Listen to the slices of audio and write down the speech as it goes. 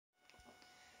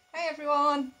Hey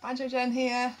everyone, Banjo Jen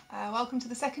here. Welcome to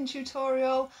the second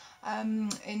tutorial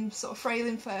in sort of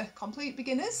frailing for complete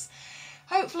beginners.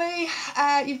 Hopefully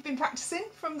you've been practicing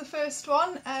from the first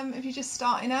one if you're just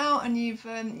starting out and you've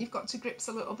got to grips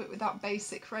a little bit with that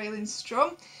basic frailing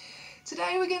strum.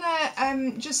 Today we're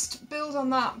going to just build on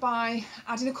that by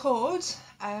adding a chord.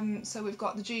 So we've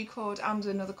got the G chord and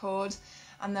another chord,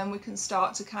 and then we can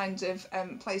start to kind of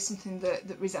play something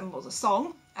that resembles a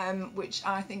song, which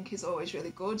I think is always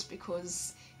really good,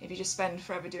 because if you just spend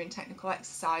forever doing technical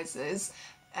exercises,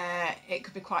 it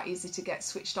could be quite easy to get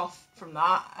switched off from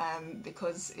that,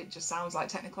 because it just sounds like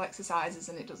technical exercises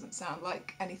and it doesn't sound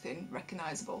like anything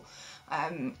recognisable.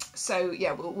 So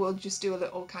yeah, we'll just do a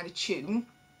little kind of tune.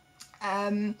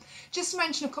 Just to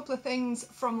mention a couple of things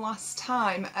from last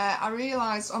time, I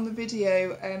realised on the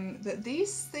video that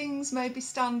these things maybe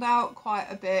stand out quite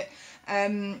a bit,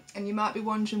 and you might be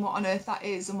wondering what on earth that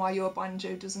is and why your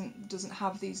banjo doesn't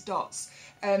have these dots.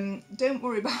 Don't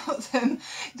worry about them.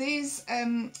 These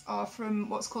are from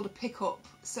what's called a pickup.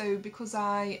 So because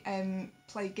I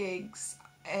play gigs,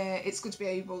 it's good to be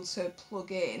able to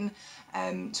plug in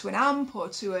to an amp or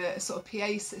to a sort of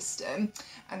PA system,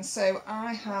 and so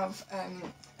I have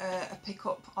a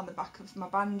pickup on the back of my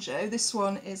banjo. This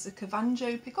one is a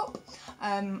Banjo pickup,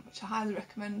 which I highly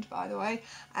recommend, by the way.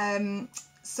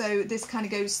 So this kind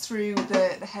of goes through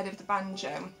the head of the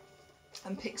banjo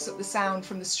and picks up the sound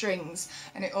from the strings,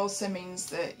 and it also means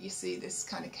that you see this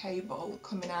kind of cable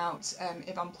coming out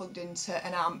if I'm plugged into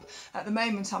an amp. At the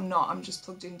moment I'm not, I'm just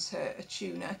plugged into a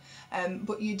tuner,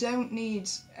 but you don't need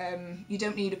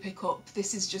a pickup.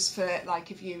 This is just for like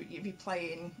if you're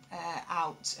playing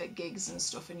out at gigs and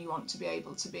stuff and you want to be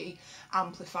able to be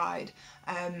amplified.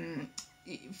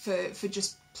 For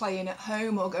just playing at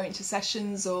home or going to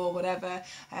sessions or whatever,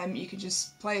 you can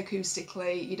just play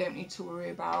acoustically. You don't need to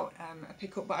worry about a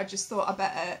pickup, but I just thought I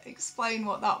better explain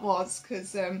what that was,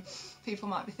 because people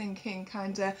might be thinking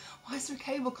kind of, why is there a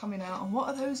cable coming out and what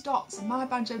are those dots, and my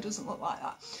banjo doesn't look like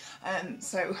that.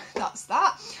 So that's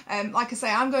that. Like I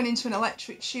say, I'm going into an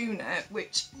electric tuner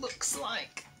which looks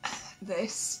like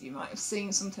this. You might have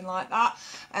seen something like that.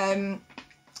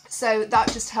 So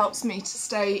that just helps me to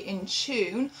stay in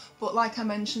tune, but like I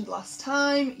mentioned last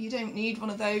time, you don't need one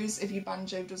of those if your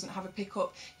banjo doesn't have a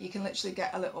pickup. You can literally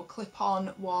get a little clip-on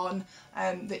one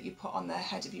that you put on the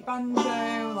head of your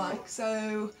banjo, like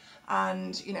so,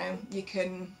 and you know, you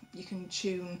can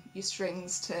tune your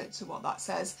strings to what that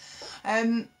says.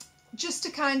 Just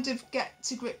to kind of get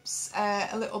to grips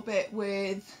a little bit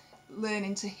with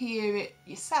learning to hear it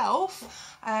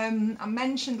yourself, I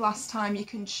mentioned last time you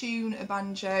can tune a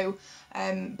banjo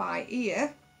by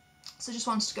ear, so just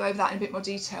wanted to go over that in a bit more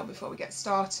detail before we get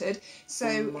started. So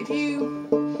if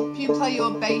you play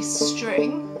your bass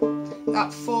string,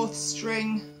 that fourth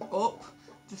string up,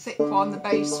 the thick one, the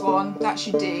bass one, that's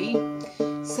your D.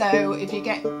 So if you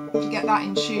get that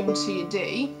in tune to your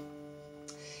D,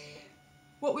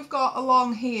 what we've got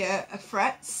along here are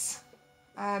frets.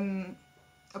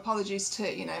 Apologies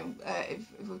to, you know, if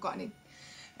we've got any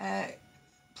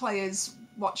players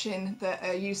watching that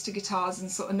are used to guitars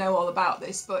and sort of know all about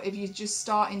this, but if you're just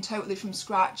starting totally from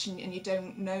scratch and you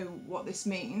don't know what this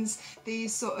means,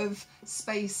 these sort of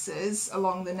spaces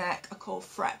along the neck are called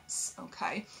frets,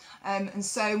 okay? And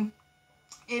so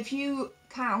if you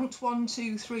count 1,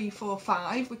 2, 3, 4,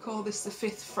 5, we call this the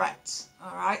 5th fret,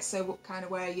 all right? So what kind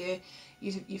of where your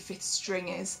 5th string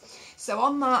is. So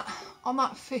on that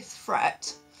 5th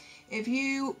fret, if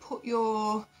you put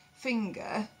your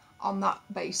finger on that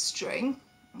bass string,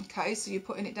 okay, so you're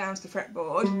putting it down to the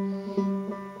fretboard,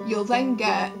 you'll then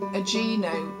get a G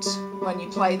note when you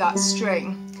play that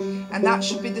string, and that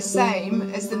should be the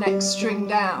same as the next string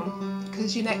down,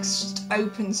 because your next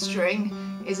open string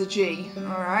is a G,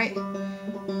 alright?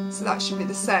 So that should be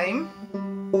the same.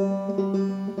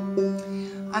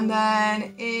 And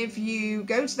then if you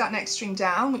go to that next string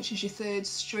down, which is your 3rd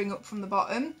string up from the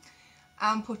bottom,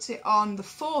 and put it on the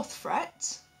 4th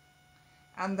fret,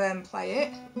 and then play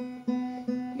it,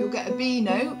 you'll get a B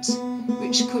note,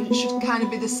 which should kind of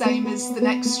be the same as the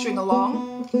next string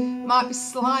along. Might be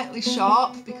slightly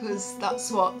sharp, because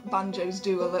that's what banjos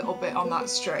do a little bit on that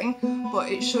string, but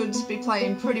it should be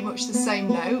playing pretty much the same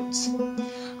note.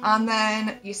 And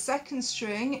then your 2nd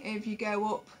string, if you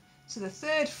go up to the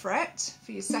 3rd fret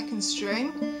for your 2nd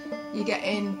string, you get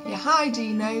in your high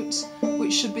D note,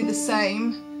 which should be the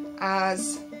same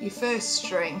as your 1st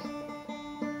string.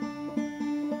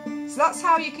 So that's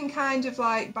how you can kind of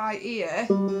like by ear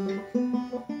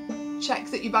check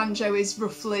that your banjo is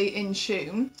roughly in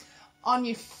tune. On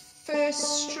your 1st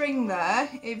string there,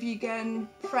 if you again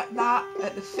fret that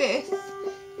at the 5th,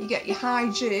 you get your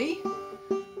high G,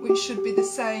 which should be the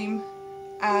same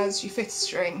as your 5th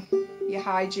string, your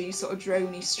high G sort of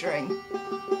droney string.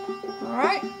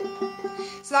 Alright,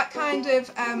 so that kind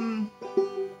of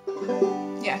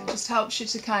yeah, just helps you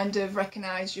to kind of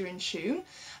recognise you're in tune,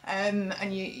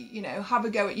 and you know, have a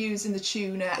go at using the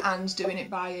tuner and doing it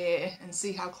by ear and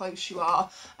see how close you are.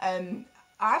 I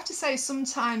have to say,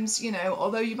 sometimes, you know,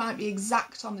 although you might be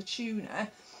exact on the tuner,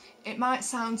 it might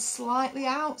sound slightly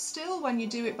out still when you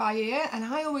do it by ear, and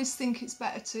I always think it's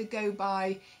better to go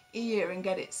by ear and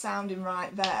get it sounding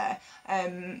right there.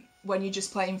 When you're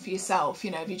just playing for yourself,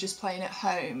 you know, if you're just playing at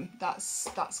home, that's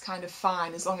kind of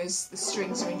fine, as long as the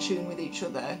strings are in tune with each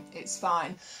other, it's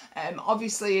fine.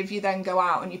 Obviously, if you then go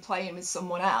out and you're playing with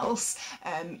someone else,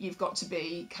 you've got to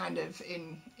be kind of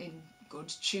in good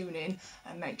tuning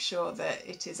and make sure that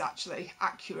it is actually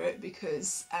accurate,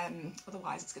 because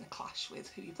otherwise it's going to clash with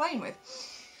who you're playing with.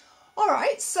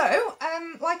 Alright, so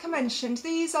like I mentioned,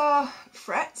 these are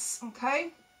frets, okay,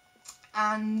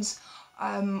 and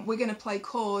we're going to play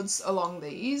chords along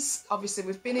these. Obviously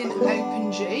we've been in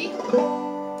open G,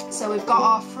 so we've got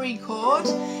our free chord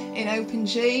in open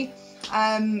G,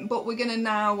 but we're going to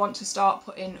now want to start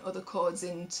putting other chords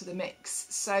into the mix.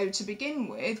 So to begin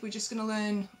with, we're just going to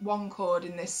learn one chord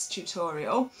in this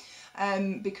tutorial,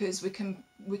 because we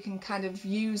can kind of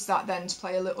use that then to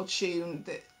play a little tune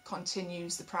that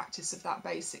continues the practice of that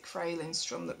basic Frailing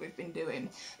strum that we've been doing.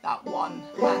 That 1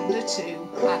 and a 2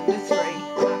 and a 3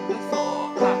 and a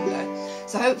 4 and a...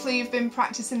 So hopefully you've been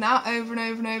practicing that over and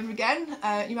over and over again.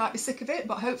 You might be sick of it,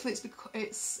 but hopefully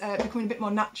it's becoming a bit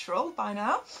more natural by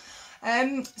now.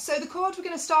 So the chord we're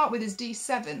going to start with is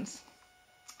D7th.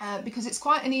 Because it's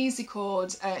quite an easy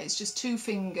chord, it's just 2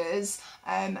 fingers,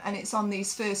 and it's on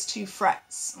these first 2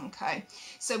 frets, okay.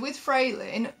 So with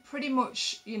Frailing, pretty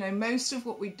much, you know, most of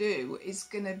what we do is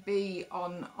going to be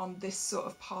on this sort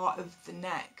of part of the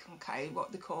neck, okay,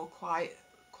 what they call quite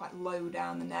low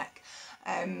down the neck,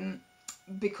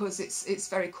 because it's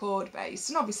very chord based,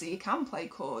 and obviously you can play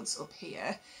chords up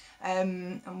here.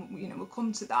 And you know, we'll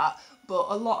come to that, but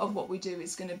a lot of what we do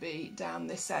is going to be down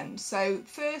this end. So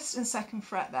 1st and 2nd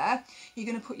fret there, you're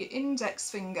going to put your index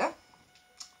finger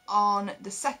on the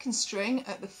 2nd string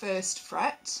at the 1st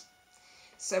fret.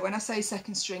 So when I say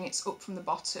 2nd string, it's up from the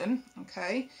bottom,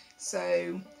 okay? So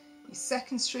your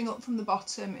 2nd string up from the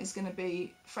bottom is going to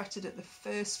be fretted at the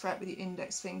 1st fret with your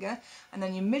index finger, and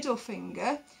then your middle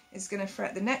finger is going to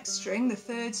fret the next string, the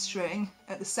 3rd string,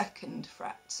 at the 2nd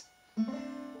fret.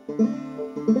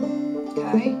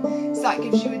 Okay, so that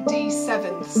gives you a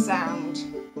D7th sound.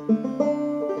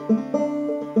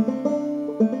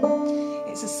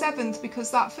 It's a 7th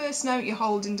because that first note you're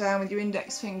holding down with your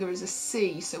index finger is a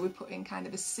C, so we're putting kind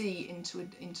of a C into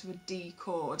a D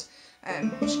chord,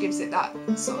 which gives it that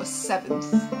sort of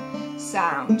 7th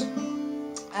sound.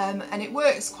 And it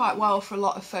works quite well for a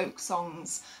lot of folk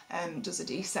songs, does a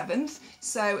D7th,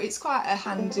 so it's quite a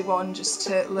handy one just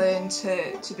to learn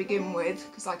to begin with,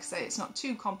 because like I say, it's not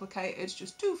too complicated,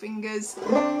 just 2 fingers,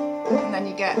 and then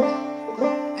you get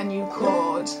a new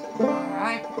chord.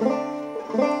 Alright,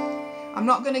 I'm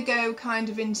not going to go kind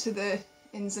of into the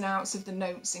ins and outs of the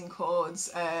notes in chords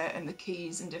and the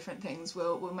keys and different things.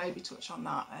 We'll maybe touch on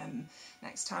that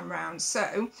next time round.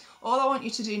 So all I want you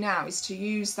to do now is to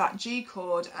use that G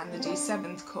chord and the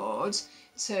D7th chord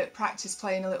to practice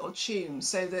playing a little tune,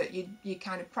 so that you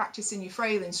kind of practicing your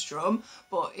Frailing strum,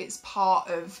 but it's part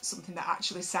of something that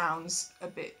actually sounds a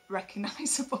bit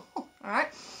recognisable. Alright,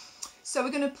 so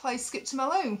we're going to play Skip to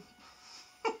Mellow.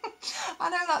 I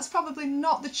know that's probably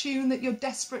not the tune that you're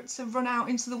desperate to run out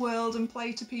into the world and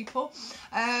play to people,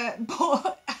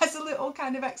 but as a little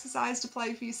kind of exercise to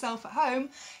play for yourself at home,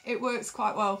 it works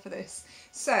quite well for this.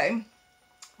 So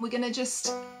we're going to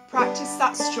just practice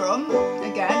that strum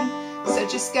again, so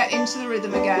just get into the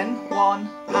rhythm again. 1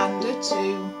 and a 2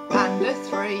 and a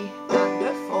 3 and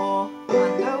a 4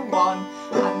 and a 1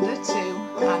 and a 2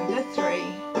 and a 3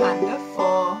 and a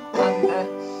 4 and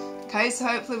a... Okay, so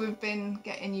hopefully we've been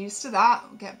getting used to that,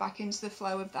 we'll get back into the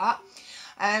flow of that.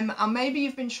 And maybe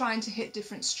you've been trying to hit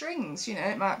different strings, you know,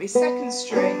 it might be 2nd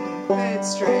string, 3rd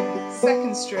string,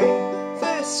 2nd string,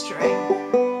 1st string.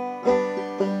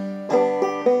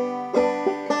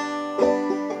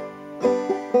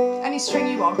 Any string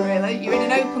you want really, you're in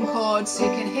an open chord so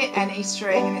you can hit any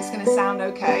string and it's going to sound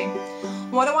okay.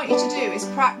 What I want you to do is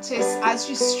practice as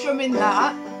you're strumming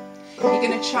that. You're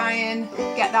going to try and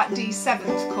get that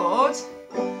D7th chord,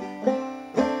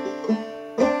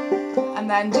 and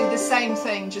then do the same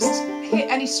thing, just hit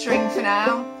any string for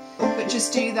now, but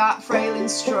just do that Frailing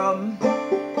strum,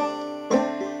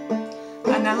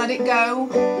 and then let it go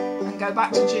and go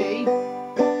back to G,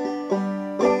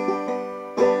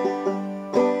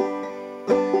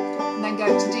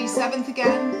 D7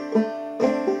 again.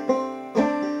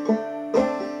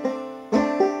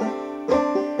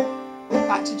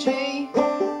 Back to G.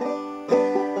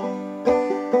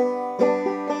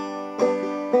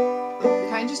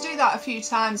 Okay, and just do that a few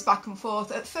times back and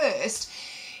forth. At first,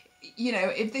 you know,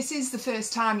 if this is the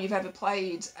first time you've ever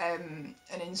played an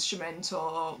instrument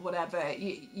or whatever,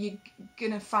 you're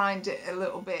gonna find it a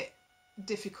little bit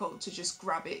difficult to just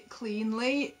grab it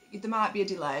cleanly. There might be a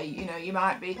delay, you know, you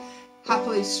might be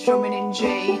happily strumming in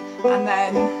G and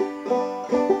then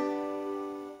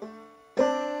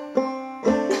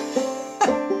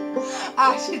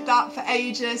I did that for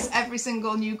ages. Every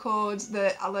single new chord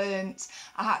that I learnt,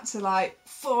 I had to like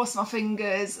force my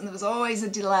fingers, and there was always a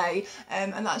delay,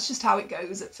 and that's just how it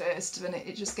goes at first, and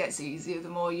it just gets easier the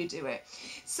more you do it.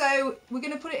 So we're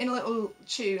going to put it in a little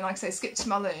tune, like I say, Skip to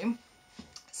My Loo.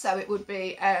 So it would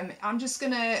be, I'm just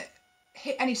going to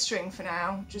hit any string for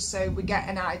now, just so we get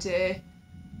an idea.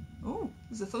 Oh,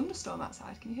 there's a thunderstorm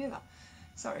outside, can you hear that?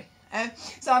 Sorry.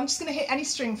 So I'm just going to hit any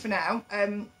string for now.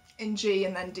 In G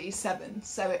and then D7,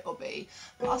 so it'll be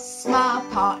lost my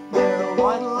partner,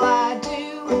 what'll I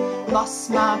do? Lost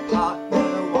my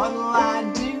partner, what'll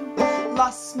I do?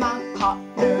 Lost my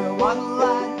partner, what'll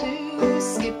I do?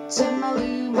 Skip to my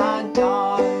loo, my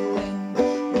darling.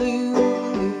 Loo,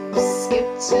 loo,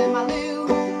 skip to my loo.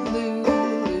 Loo,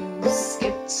 loo,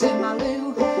 skip to my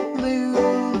loo. Loo,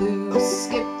 loo,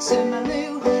 skip to my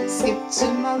loo. Skip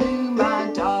to my loo, my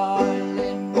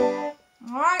darling.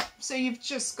 Alright, so you've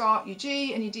just got your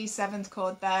G and your D7th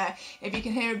chord there. If you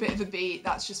can hear a bit of a beat,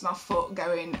 that's just my foot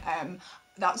going.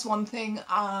 That's one thing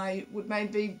I would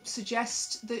maybe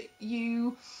suggest that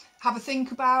you have a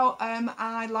think about.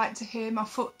 I like to hear my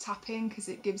foot tapping because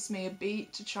it gives me a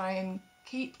beat to try and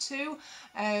keep to.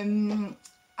 I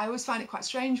always find it quite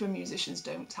strange when musicians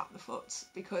don't tap the foot,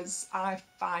 because I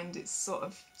find it's sort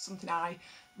of something I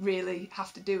really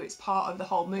have to do. It's part of the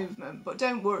whole movement. But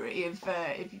don't worry if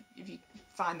you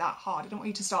find that hard. I don't want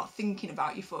you to start thinking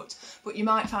about your foot, but you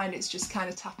might find it's just kind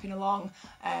of tapping along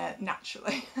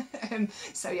naturally.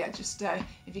 So yeah, just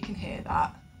if you can hear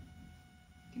that,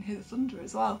 you can hear the thunder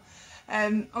as well.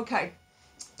 Okay,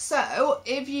 so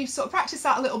if you sort of practice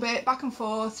that a little bit, back and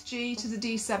forth, G to the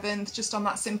D7th, just on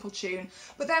that simple tune,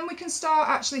 but then we can start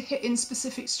actually hitting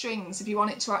specific strings if you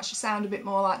want it to actually sound a bit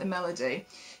more like the melody.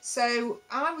 So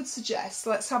I would suggest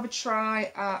let's have a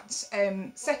try at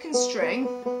second string.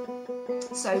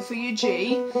 So for your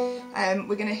G,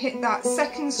 we're going to hit that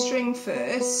second string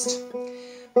first.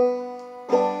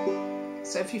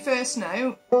 So for your first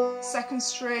note, second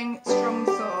string, strum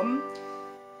thumb,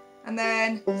 and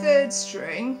then third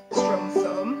string, strum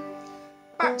thumb,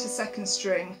 back to second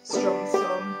string, strum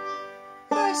thumb,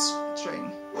 first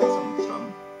string, thumb,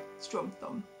 thumb, strum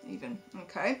thumb even,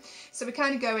 okay? So we're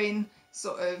kind of going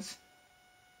sort of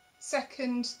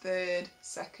second, third,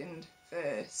 second,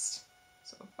 first,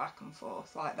 sort of back and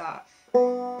forth like that.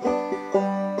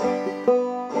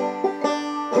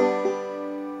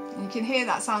 And you can hear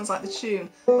that sounds like the tune.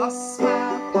 Lost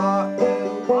my partner,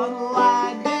 what'll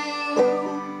I do?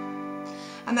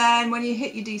 And then when you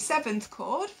hit your D7th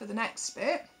chord for the next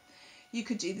bit, you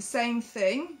could do the same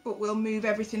thing, but we'll move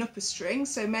everything up a string.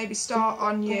 So maybe start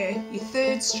on your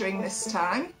third string this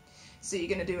time. So you're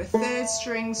going to do a third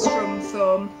string, strum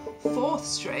thumb, fourth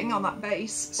string on that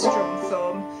bass, strum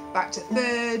thumb, back to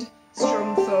third,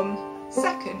 strum thumb,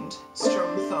 second,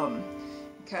 strum thumb.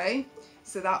 Okay,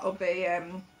 so that'll be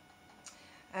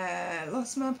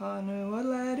lost my partner,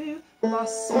 what'll I do?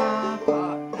 Lost my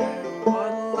partner,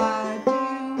 what'll I do?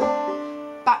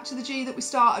 Back to the G that we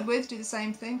started with, do the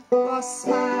same thing. Lost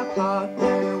my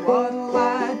partner, what'll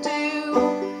I do?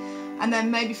 And then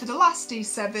maybe for the last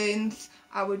D7th,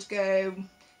 I would go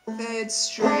third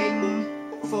string,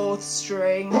 fourth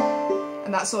string,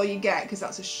 and that's all you get because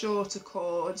that's a shorter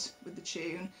chord with the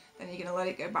tune. Then you're going to let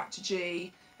it go back to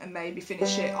G and maybe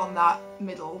finish it on that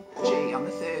middle G on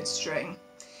the third string.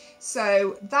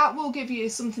 So that will give you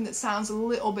something that sounds a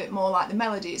little bit more like the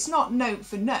melody. It's not note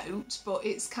for note, but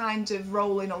it's kind of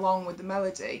rolling along with the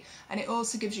melody, and it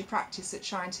also gives you practice at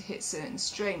trying to hit certain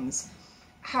strings.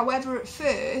 However, at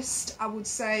first, I would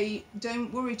say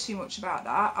don't worry too much about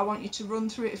that. I want you to run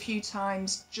through it a few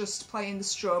times, just playing the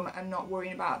strum and not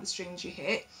worrying about the strings you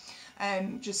hit.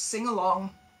 Just sing along.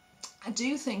 I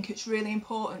do think it's really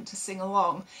important to sing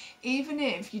along, even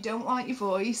if you don't like your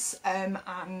voice,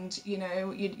 and you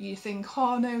know you think,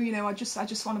 oh no, you know, I just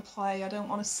want to play, I don't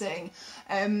want to sing.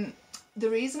 The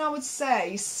reason I would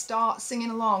say start singing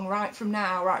along right from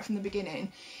now, right from the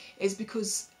beginning, is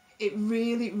because it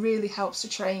really helps to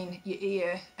train your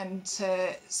ear and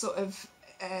to sort of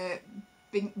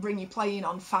bring your playing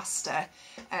on faster.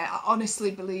 I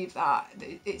honestly believe that.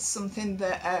 It's something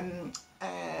that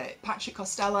Patrick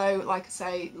Costello, like I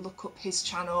say, look up his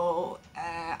channel.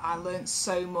 I learned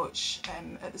so much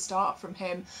at the start from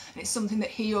him, and it's something that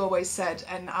he always said,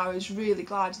 and I was really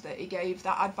glad that he gave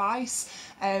that advice.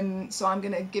 So I'm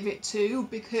going to give it too,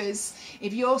 because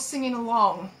if you're singing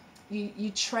along,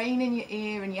 you train in your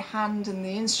ear and your hand and the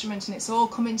instrument, and it's all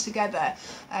coming together.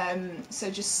 So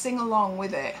just sing along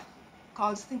with it.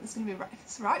 God, I think there's going to be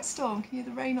it's a right storm. Can you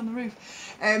hear the rain on the roof?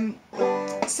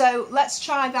 So let's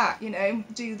try that, you know,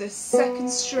 do the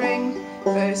second string,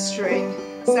 first string,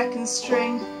 second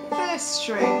string, first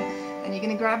string, and you're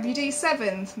going to grab your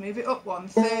D7th, move it up one,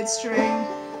 third string,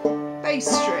 bass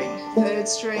string, third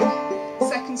string,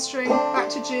 second string, back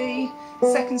to G,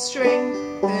 second string,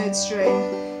 third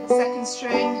string, second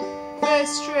string,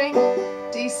 first string,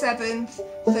 D7th,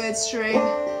 third string,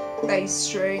 bass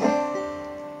string,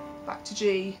 back to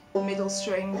G, middle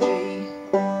string, G.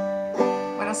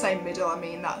 When I say middle, I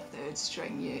mean that third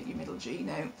string, your middle G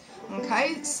note.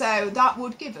 Okay, so that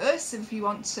would give us, if you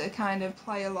want to kind of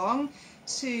play along,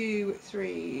 2,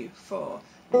 3, 4.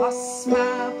 Lost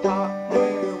my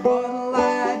partner, what'll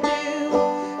I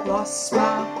do? Lost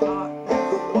my partner,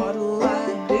 what'll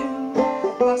I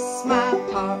do? Lost my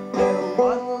partner,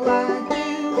 what'll I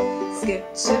do?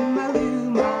 Skip to my loo,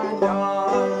 my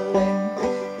darling.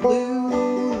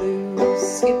 Loo,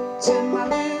 skip to my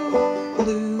loo,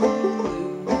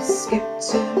 loo, skip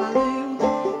to my loo,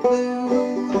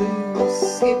 loo,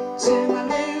 skip to my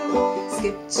loo,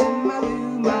 skip to my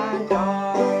loo, my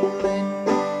darling.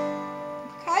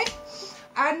 Okay,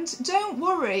 and don't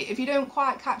worry if you don't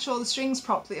quite catch all the strings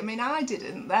properly. I mean, I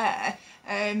didn't there.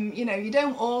 You know, you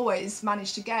don't always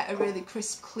manage to get a really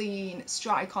crisp, clean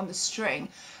strike on the string,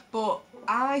 but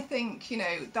I think, you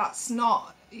know, that's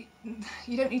not, you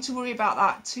don't need to worry about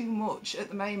that too much at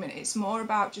the moment. It's more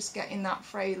about just getting that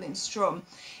frailing strum.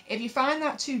 If you find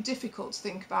that too difficult to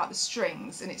think about the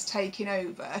strings and it's taking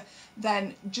over,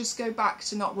 then just go back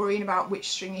to not worrying about which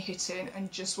string you're hitting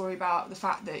and just worry about the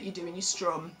fact that you're doing your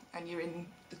strum and you're in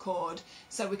the chord.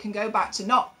 So we can go back to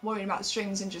not worrying about the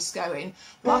strings and just going,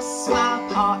 lost my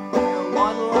partner,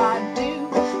 what'll I do?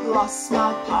 Lost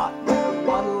my partner,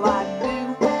 what'll I do?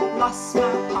 Lost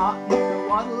my partner,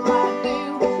 what'll I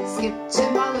do? Skip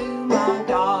to my loo, my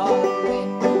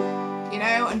darling. You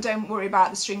know, and don't worry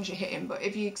about the strings you're hitting. But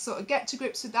if you sort of get to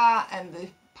grips with that and the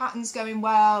pattern's going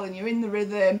well and you're in the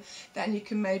rhythm, then you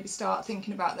can maybe start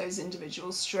thinking about those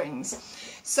individual strings.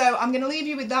 So I'm going to leave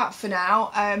you with that for now.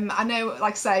 I know,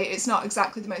 like I say, it's not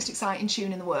exactly the most exciting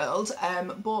tune in the world,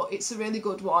 but it's a really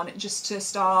good one just to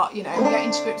start, you know,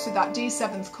 getting to grips with that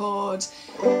D7th chord,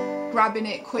 grabbing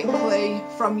it quickly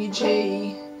from your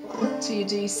G to your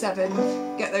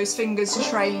D7th, get those fingers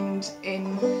trained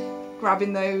in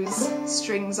grabbing those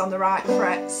strings on the right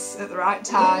frets at the right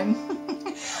time.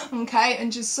 Okay,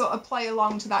 and just sort of play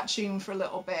along to that tune for a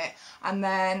little bit, and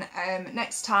then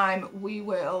next time we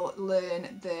will learn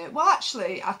the, well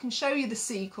actually I can show you the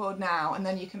C chord now and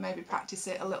then you can maybe practice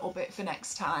it a little bit for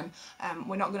next time.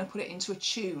 We're not going to put it into a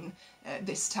tune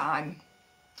this time.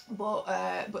 But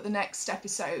the next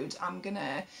episode I'm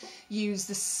gonna use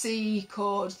the C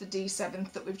chord, the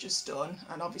D7th that we've just done,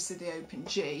 and obviously the open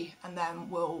G, and then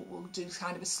we'll do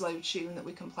kind of a slow tune that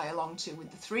we can play along to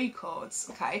with the 3 chords.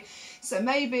 Okay, so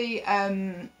maybe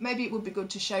it would be good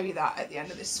to show you that at the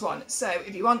end of this one. So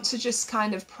if you want to just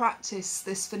kind of practice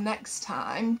this for next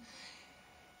time,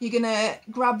 you're gonna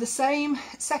grab the same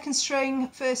second string,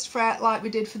 first fret like we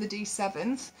did for the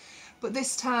D7th. But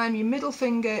this time your middle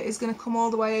finger is going to come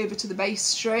all the way over to the bass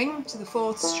string, to the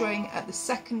 4th string at the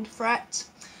 2nd fret,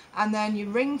 and then your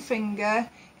ring finger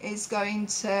is going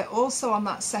to, also on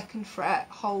that 2nd fret,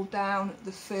 hold down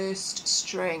the 1st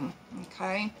string.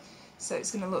 Okay, so it's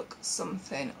going to look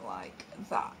something like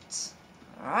that.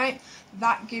 Alright,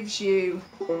 that gives you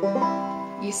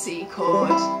your C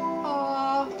chord.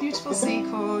 Oh, beautiful C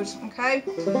chord. Okay.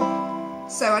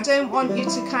 So I don't want you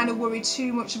to kind of worry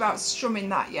too much about strumming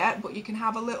that yet, but you can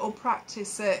have a little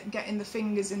practice at getting the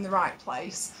fingers in the right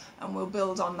place, and we'll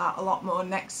build on that a lot more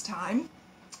next time.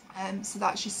 So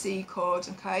that's your C chord,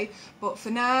 okay? But for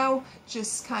now,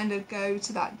 just kind of go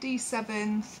to that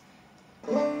D7th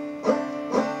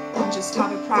and just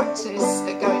have a practice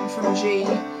at going from G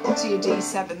to your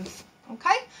D7th,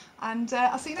 okay? And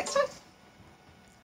I'll see you next time.